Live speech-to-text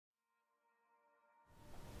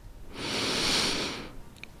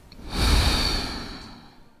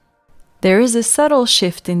There is a subtle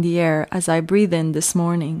shift in the air as I breathe in this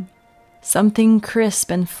morning. Something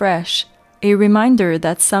crisp and fresh, a reminder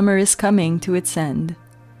that summer is coming to its end.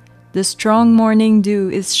 The strong morning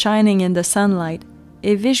dew is shining in the sunlight,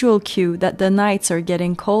 a visual cue that the nights are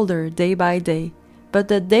getting colder day by day, but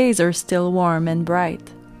the days are still warm and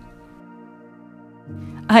bright.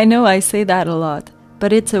 I know I say that a lot,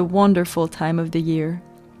 but it's a wonderful time of the year.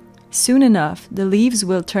 Soon enough, the leaves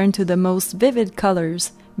will turn to the most vivid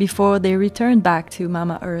colors before they return back to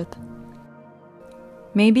Mama Earth.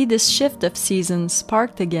 Maybe this shift of seasons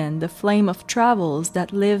sparked again the flame of travels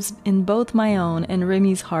that lives in both my own and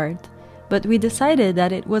Remi's heart, but we decided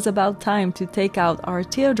that it was about time to take out our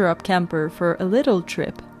teardrop camper for a little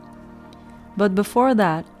trip. But before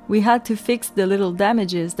that, we had to fix the little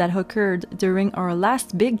damages that occurred during our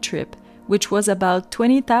last big trip, which was about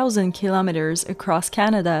 20,000 kilometers across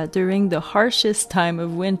Canada during the harshest time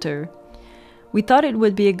of winter. We thought it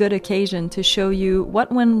would be a good occasion to show you what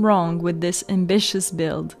went wrong with this ambitious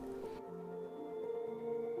build.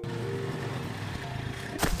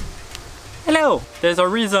 Hello! There's a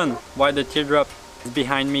reason why the teardrop is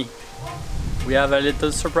behind me. We have a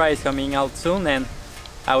little surprise coming out soon and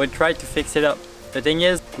I will try to fix it up. The thing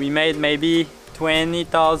is, we made maybe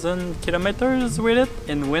 20,000 kilometers with it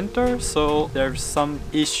in winter, so there's some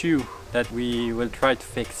issue that we will try to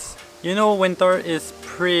fix. You know, winter is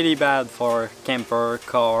pretty bad for camper,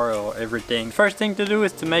 car or everything. First thing to do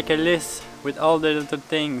is to make a list with all the little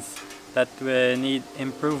things that need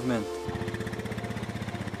improvement.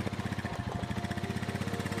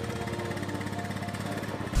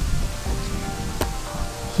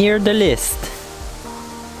 Here's the list.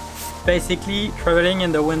 Basically, traveling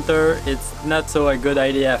in the winter it's not so a good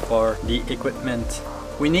idea for the equipment.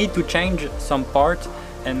 We need to change some parts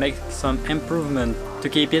and make some improvement to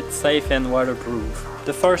keep it safe and waterproof.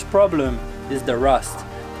 The first problem is the rust.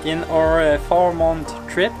 In our 4-month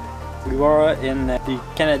trip, we were in the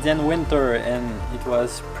Canadian winter and it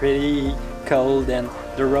was pretty cold and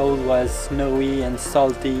the road was snowy and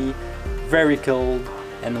salty, very cold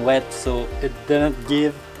and wet, so it didn't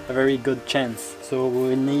give a very good chance. So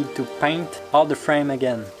we need to paint all the frame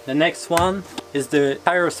again. The next one is the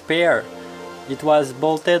tire spare. It was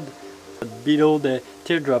bolted below the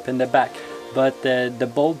teardrop in the back, but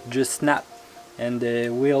the bolt just snapped and the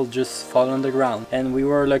wheel just fall on the ground. And we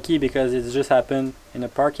were lucky because it just happened in a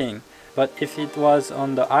parking. But if it was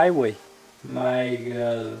on the highway, my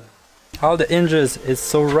god. All the hinges is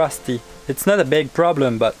so rusty. It's not a big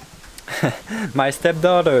problem, but my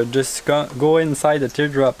stepdaughter just go inside the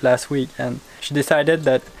teardrop last week and she decided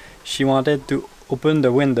that she wanted to open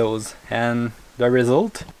the windows, and the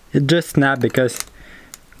result? It just snapped because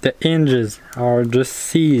the hinges are just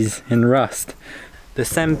seized in rust. The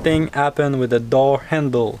same thing happened with the door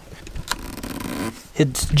handle.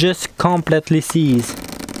 It's just completely seized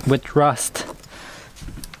with rust.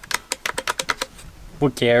 Who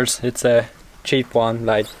cares? It's a cheap one,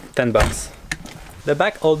 like 10 bucks. The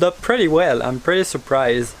back held up pretty well. I'm pretty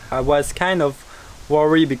surprised. I was kind of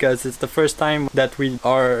worried because it's the first time that we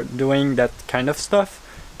are doing that kind of stuff.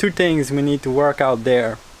 Two things we need to work out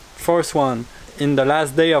there. First one, in the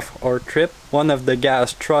last day of our trip, one of the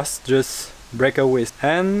gas troughs just break away.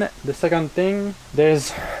 And the second thing,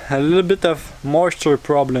 there's a little bit of moisture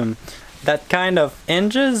problem. That kind of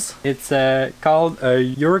hinges, it's called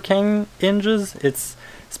a hurricane hinges. It's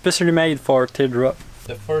specially made for teardrop.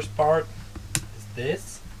 The first part is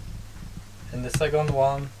this, and the second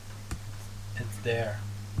one, it's there.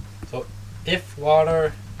 So if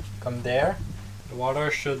water come there, the water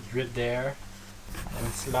should drip there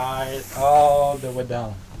and slide all the way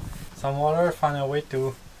down. Some water find a way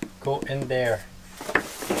to go in there.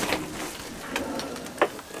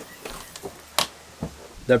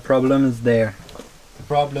 The problem is there. The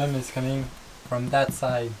problem is coming from that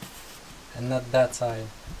side and not that side,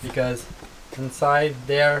 because inside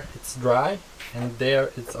there it's dry and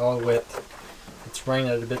there it's all wet. It's rained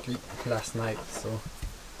a little bit last night, so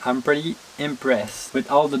I'm pretty impressed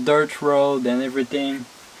with all the dirt road and everything.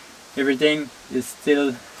 Everything is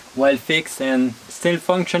still well fixed and still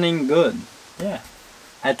functioning good. Yeah,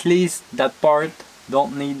 at least that part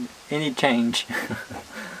don't need any change.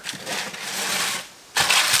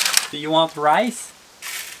 Do you want rice?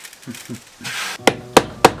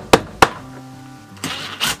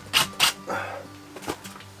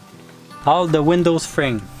 All the windows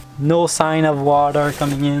frame, no sign of water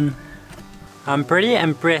coming in. I'm pretty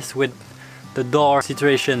impressed with the door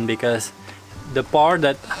situation, because the part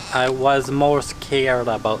that I was more scared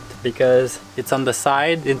about, because it's on the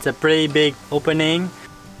side, it's a pretty big opening,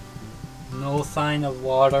 no sign of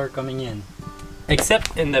water coming in,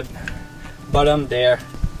 except in the bottom there.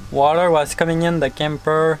 water was coming in the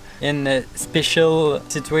camper in a special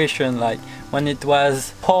situation, like when it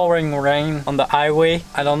was pouring rain on the highway.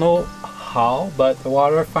 I don't know how, but the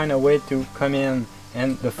water find a way to come in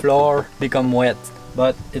and the floor become wet.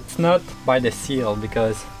 But it's not by the seal,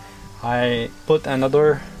 because I put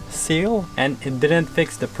another seal and it didn't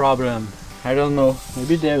fix the problem. I don't know,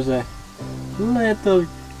 maybe there's a little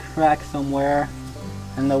crack somewhere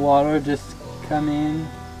and the water just come in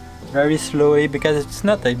very slowly, because it's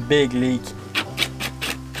not a big leak.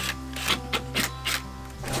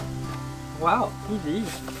 Wow, easy.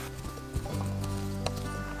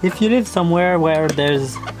 If you live somewhere where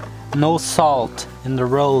there's no salt in the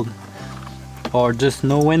road or just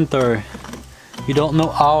no winter, you don't know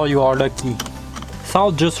how you are lucky.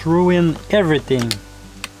 Salt just ruin everything.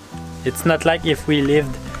 It's not like if we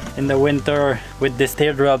lived in the winter with this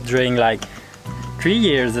teardrop during like 3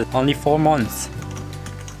 years, only 4 months.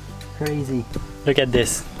 Crazy. Look at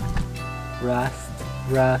this. Rust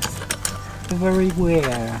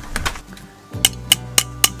everywhere.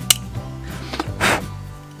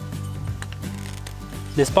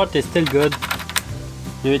 This part is still good.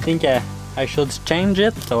 Do you think I should change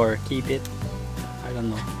it or keep it? I don't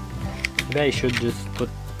know. Maybe I should just put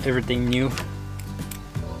everything new.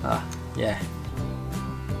 Yeah.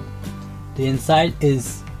 The inside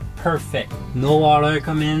is perfect. No water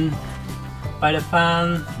come in by the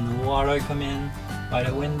fan, no water come in by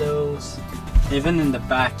the windows. Even in the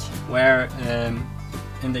back, where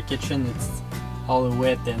in the kitchen it's all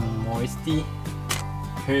wet and moisty,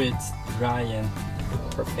 here it's dry and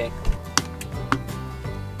perfect.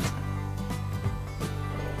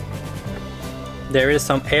 There is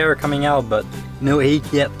some air coming out, but no heat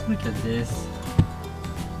yet. Look at this.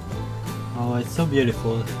 Oh, it's so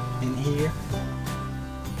beautiful in here.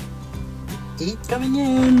 Heat coming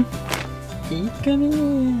in. Heat coming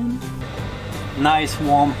in. Nice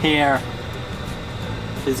warm air.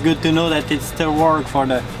 It's good to know that it still works for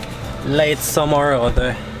the late summer or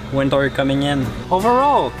the winter coming in.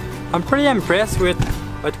 Overall, I'm pretty impressed with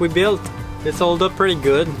what we built. It's all up pretty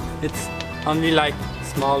good. It's only like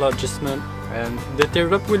small adjustment, and the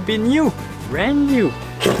teardrop will be new, brand new.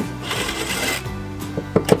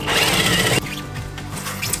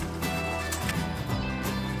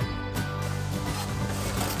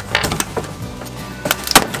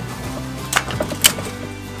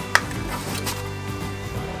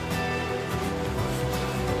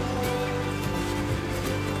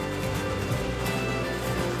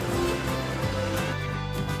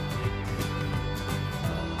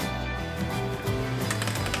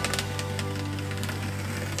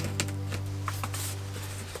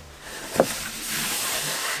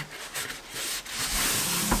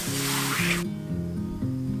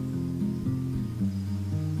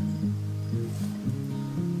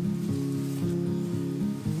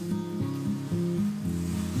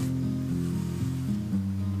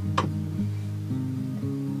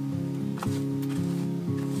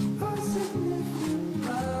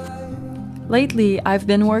 Lately, I've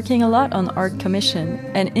been working a lot on art commission,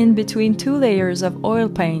 and in between 2 layers of oil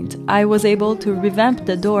paint, I was able to revamp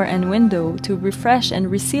the door and window to refresh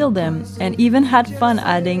and reseal them, and even had fun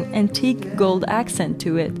adding antique gold accent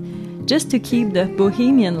to it, just to keep the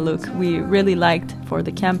bohemian look we really liked for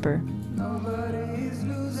the camper.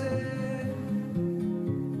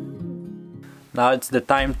 Now it's the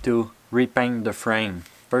time to repaint the frame.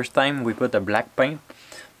 First time we put a black paint,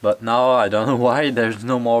 but now I don't know why there's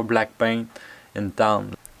no more black paint in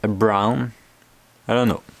town. A brown, I don't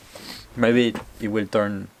know. Maybe it will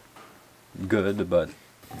turn good, but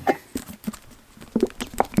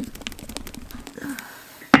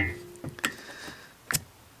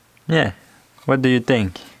yeah, what do you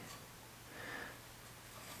think?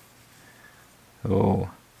 Oh,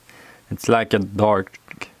 it's like a dark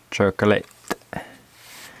chocolate.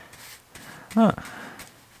 Huh.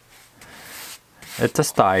 It's a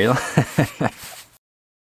style.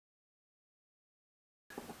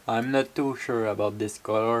 I'm not too sure about this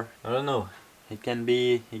color. I don't know. It can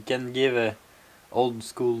give a old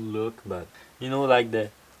school look, but you know, like the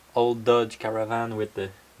old Dodge Caravan with the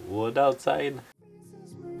wood outside.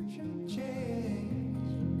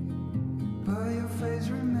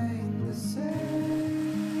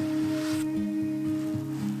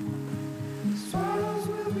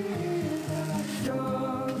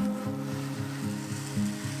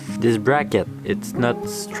 This bracket, it's not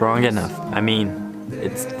strong enough. I mean,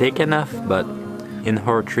 it's thick enough, but in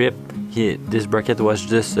her trip, this bracket was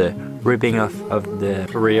just ripping off of the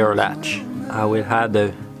rear latch. I will add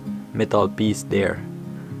a metal piece there.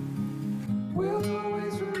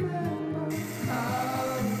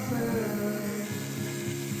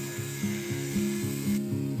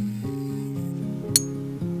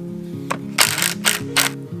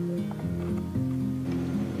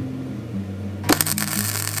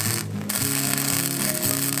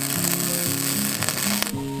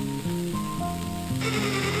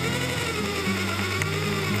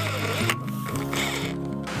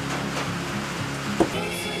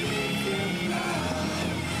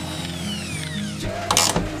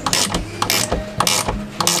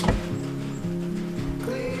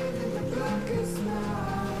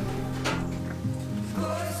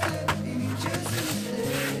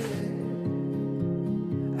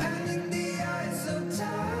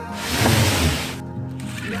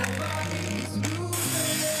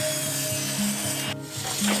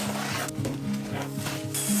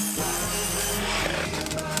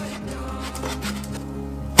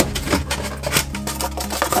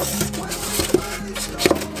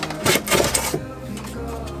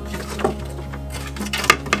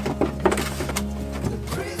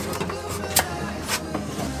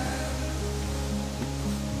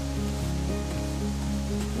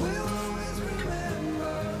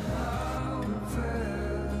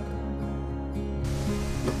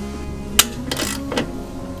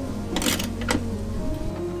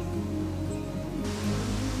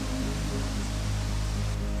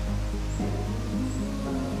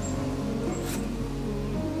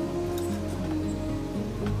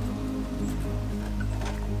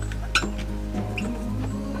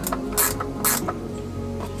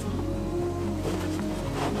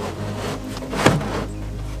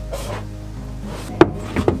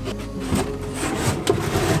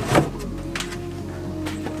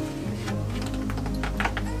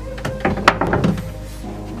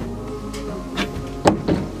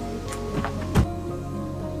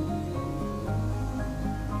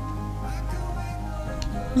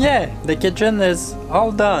 Yeah, the kitchen is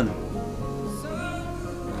all done.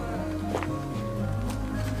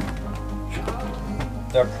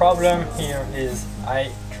 The problem here is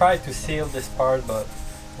I tried to seal this part, but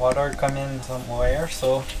water come in somewhere,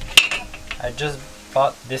 so I just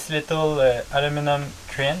bought this little aluminum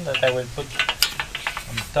trim that I will put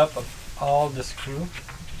on top of all the screw,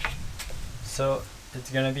 so it's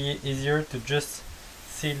gonna be easier to just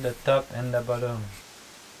seal the top and the bottom.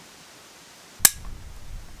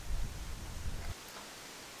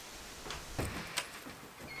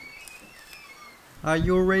 Are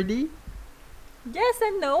you ready? Yes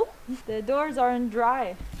and no. The doors aren't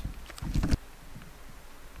dry.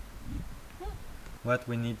 What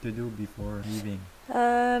we need to do before leaving?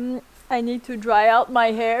 I need to dry out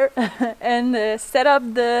my hair and set up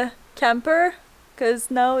the camper,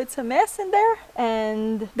 because now it's a mess in there,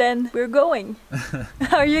 and then we're going.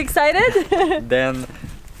 Are you excited? Then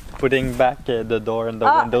putting back the door and the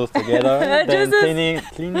windows together, then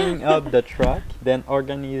cleaning up the truck, then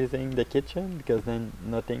organizing the kitchen, because then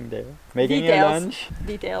nothing there. Making a lunch.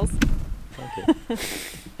 Details. Okay.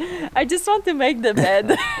 I just want to make the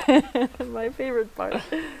bed. My favorite part.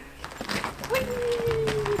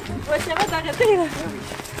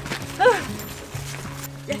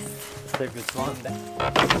 Yes. Take this one then.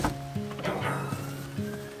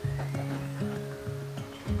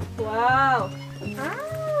 Wow.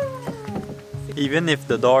 Even if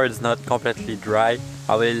the door is not completely dry,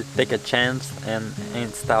 I will take a chance and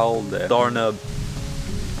install the doorknob.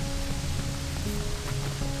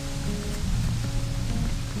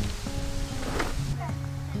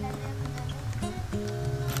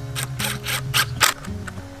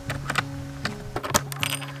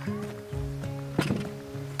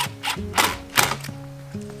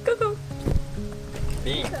 Coucou.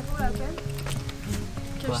 Bien. Ça vaut la peine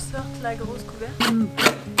que je sorte la grosse couverte.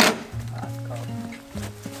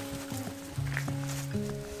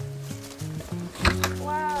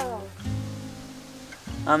 Wow.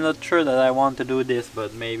 I'm not sure that I want to do this,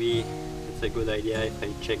 but maybe it's a good idea if I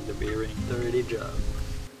check the bearing. Dirty job.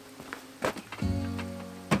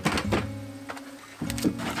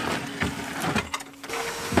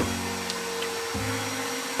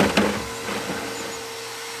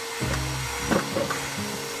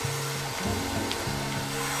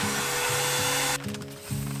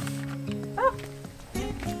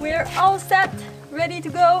 We're all set, ready to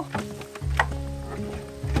go.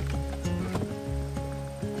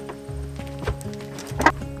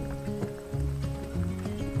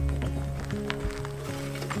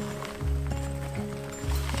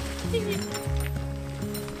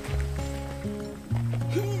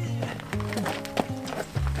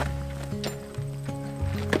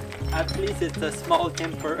 At least it's a small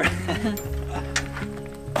camper.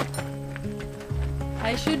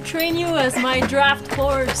 I should train you as my draft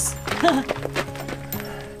horse.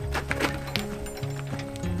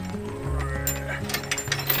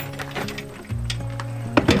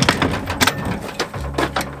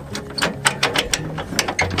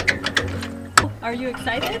 Are you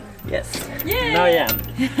excited? Yes. Yay! Now I am.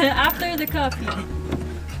 After the coffee.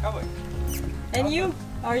 And you?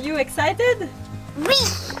 Are you excited? Oui!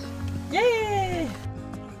 Yay!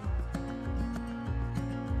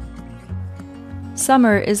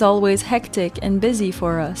 Summer is always hectic and busy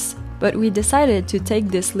for us, but we decided to take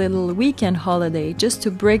this little weekend holiday just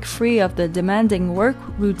to break free of the demanding work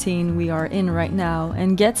routine we are in right now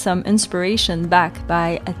and get some inspiration back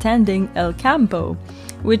by attending El Campo,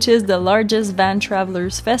 which is the largest van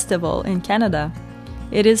travelers festival in Canada.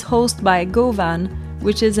 It is hosted by GoVan,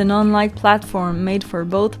 which is an online platform made for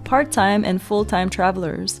both part-time and full-time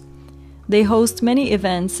travelers. They host many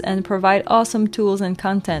events and provide awesome tools and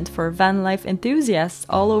content for van life enthusiasts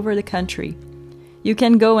all over the country. You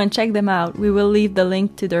can go and check them out. We will leave the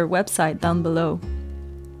link to their website down below.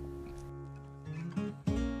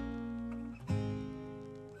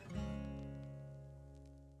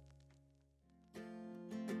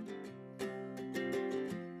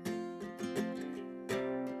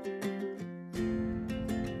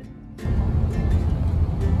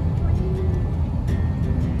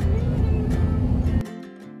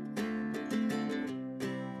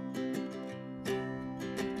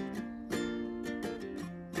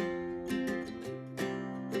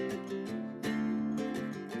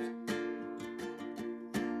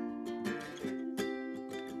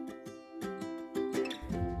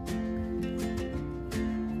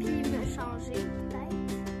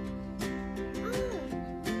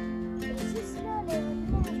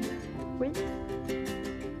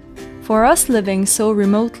 For us living so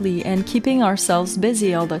remotely and keeping ourselves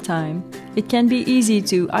busy all the time, It can be easy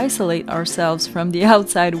to isolate ourselves from the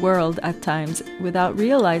outside world at times without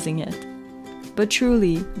realizing it. But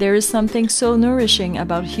truly, there is something so nourishing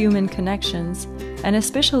about human connections, and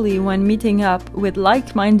especially when meeting up with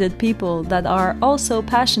like-minded people that are also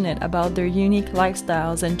passionate about their unique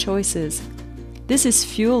lifestyles and choices. This is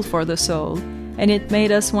fuel for the soul, and it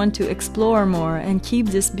made us want to explore more and keep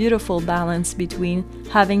this beautiful balance between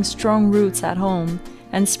having strong roots at home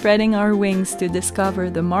and spreading our wings to discover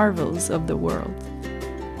the marvels of the world.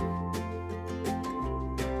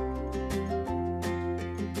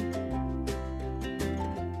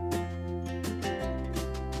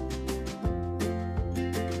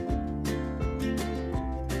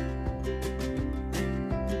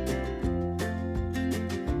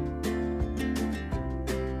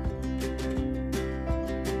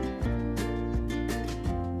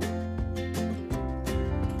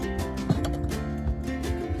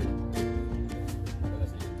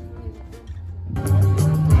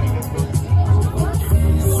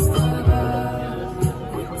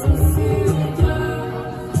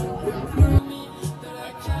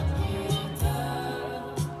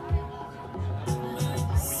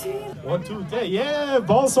 One, two, three, yeah!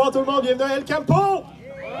 Bonsoir tout le monde, bienvenue à Campo!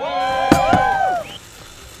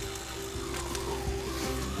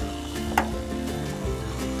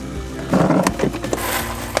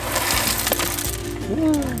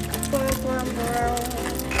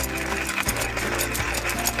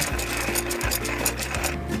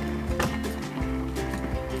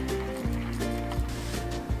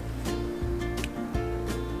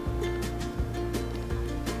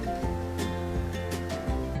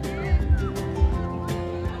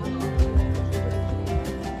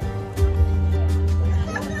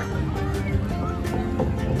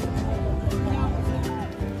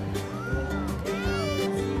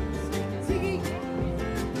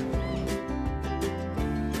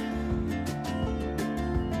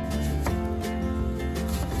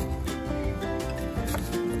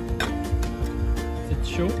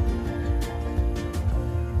 Chaud?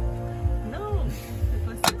 Non, c'est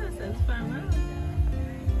pas ça, ça va super mal.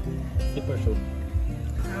 C'est pas chaud.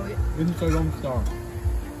 Ah oui. Une seconde plus tard.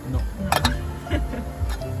 Non.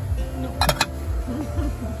 Non.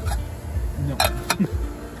 Non.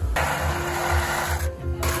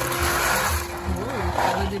 Oh,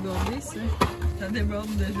 ça va déborder ça. Ça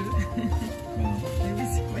déborde déjà. Mais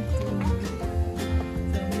c'est quoi tout?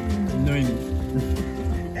 Noémie.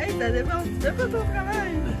 Hey, ça déborde. Tu fais pas ton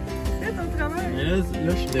travail. Fais ton travail. Et là,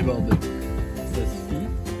 je suis débordé. Ça suffit.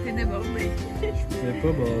 T'es débordé. Je pouvais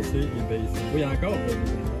pas brasser et baisser. Oui, encore. Là,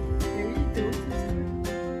 Mais oui, t'es aussi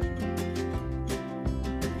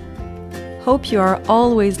Hope you are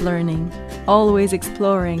always learning, always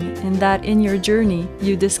exploring, and that in your journey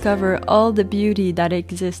you discover all the beauty that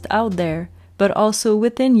exists out there, but also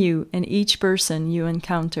within you and each person you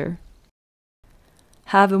encounter.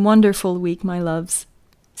 Have a wonderful week, my loves.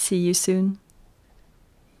 See you soon.